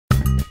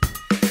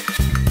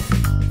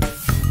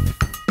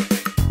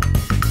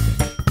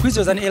Kwiz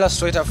was an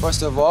illustrator,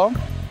 first of all.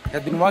 He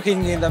has been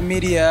working in the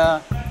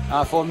media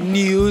for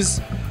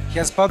news. He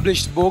has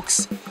published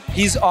books.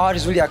 His art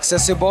is really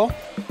accessible,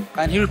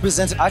 and he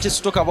represents artists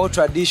who talk about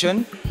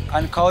tradition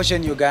and culture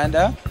in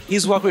Uganda.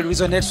 His work really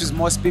resonates with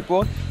most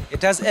people.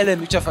 It has elements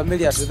which are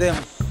familiar to them,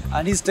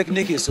 and his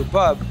technique is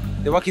superb.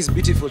 The work is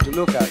beautiful to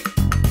look at.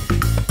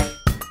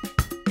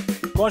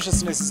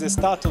 Consciousness is the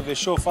start of a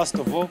show, first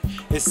of all,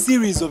 a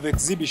series of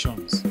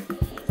exhibitions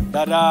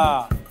that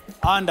are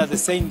under the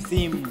same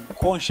theme,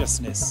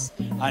 consciousness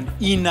and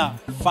inner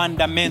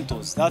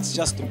fundamentals. That's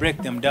just to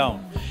break them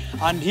down.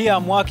 And here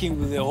I'm working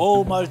with the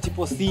whole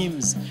multiple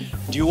themes: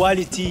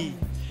 duality,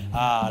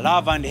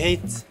 love and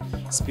hate,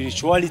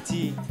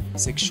 spirituality,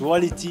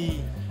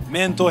 sexuality,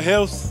 mental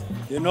health,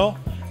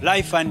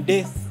 life and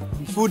death,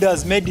 food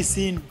as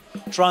medicine,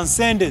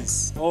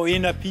 transcendence or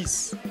inner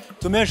peace,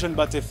 to mention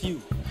but a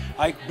few.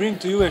 I bring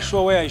to you a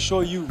show where I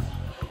show you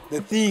the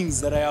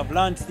things that I have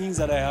learned, things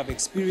that I have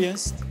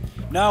experienced.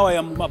 Now I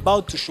am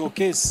about to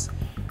showcase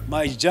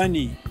my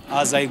journey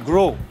as I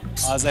grow,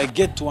 as I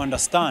get to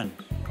understand,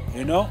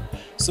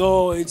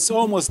 So it's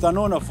almost an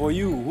honor for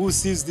you who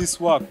sees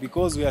this work,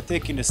 because we are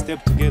taking a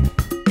step together.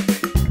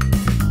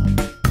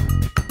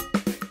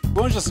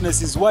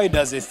 Consciousness is wide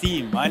as a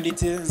theme, and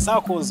it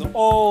encircles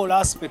all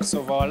aspects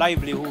of our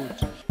livelihood.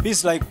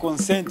 Peace, like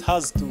consent,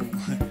 has to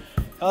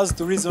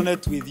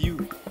resonate with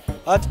you.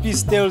 That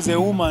piece tells a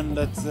woman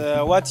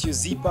that what you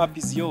zip up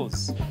is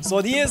yours. So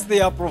yes, they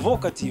are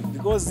provocative,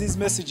 because these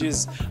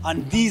messages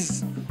and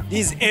these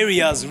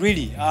areas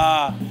really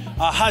are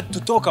hard to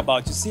talk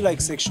about. You see,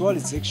 like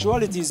sexuality.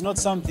 Sexuality is not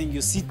something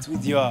you sit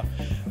with your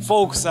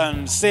folks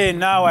and say,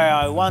 now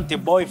I want a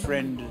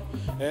boyfriend.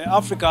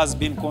 Africa has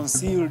been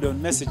concealed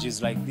on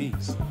messages like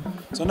these.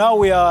 So now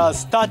we are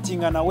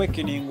starting an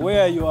awakening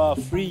where you are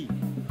free,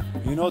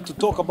 to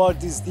talk about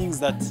these things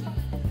that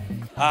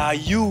are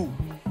you.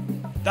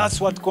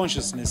 That's what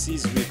consciousness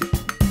is really.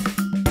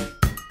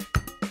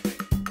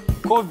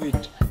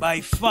 COVID, by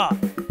far,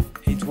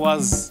 it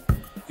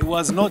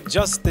was not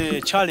just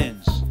a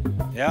challenge,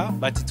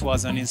 but it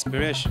was an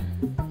inspiration.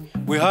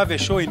 We have a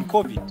show in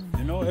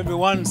COVID,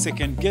 everyone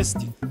second guessed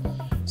it.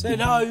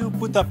 Said, how you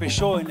put up a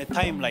show in a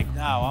time like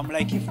now? I'm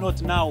like, if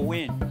not now,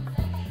 when?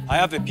 I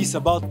have a piece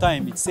about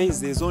time. It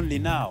says there's only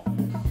now.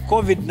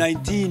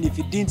 COVID-19, if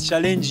it didn't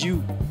challenge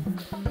you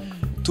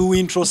to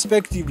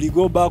introspectively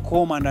go back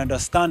home and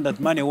understand that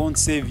money won't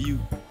save you.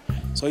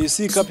 So you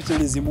see,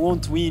 capitalism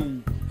won't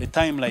win a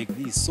time like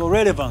this. So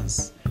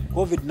relevance.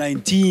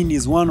 COVID-19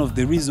 is one of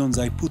the reasons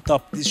I put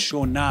up this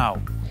show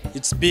now.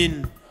 It's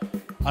been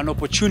an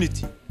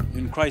opportunity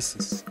in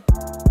crisis.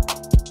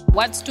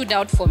 What stood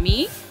out for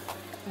me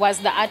was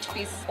the art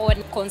piece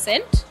on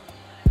consent.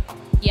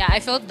 Yeah, I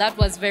felt that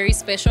was very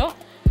special.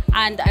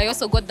 And I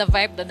also got the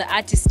vibe that the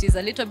artist is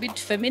a little bit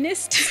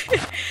feminist.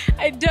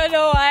 I don't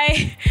know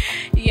why.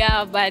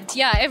 But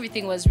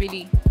everything was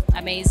really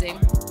amazing.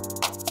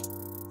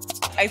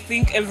 I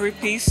think every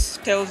piece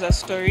tells a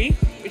story,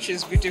 which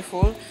is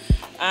beautiful.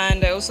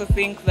 And I also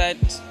think that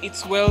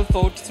it's well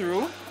thought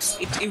through.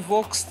 It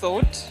evokes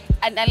thought.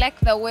 And I like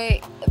the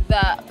way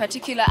the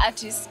particular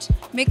artist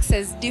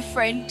mixes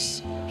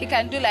different, he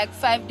can do like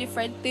 5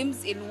 different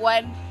themes in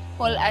one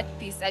whole art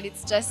piece, and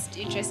it's just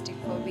interesting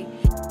for me.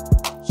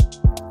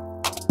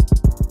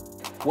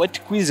 What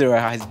Kwiz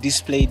Era has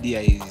displayed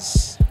here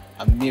is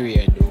a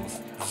myriad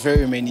of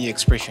very many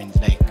expressions.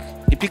 Like,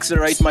 he picks the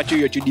right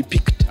material to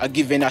depict a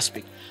given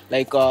aspect.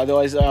 Like there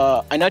was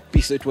an art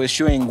piece that was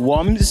showing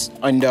worms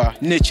and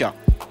nature,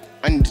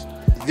 and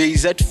there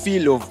is that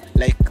feel of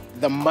like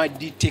the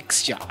muddy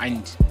texture,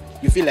 and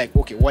you feel like,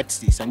 okay, what's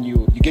this? And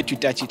you get to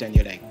touch it and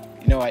you're like,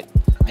 you know what,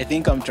 I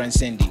think I'm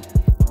transcending.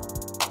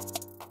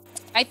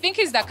 I think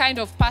he's the kind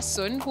of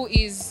person who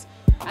is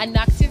an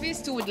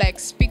activist who would like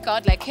speak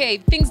out like, hey,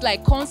 things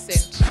like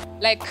consent,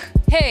 like,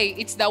 hey,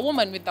 it's the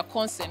woman with the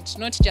consent,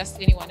 not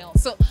just anyone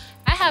else. So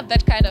I have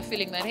that kind of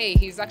feeling that, hey,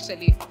 he's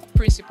actually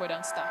principled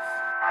and stuff.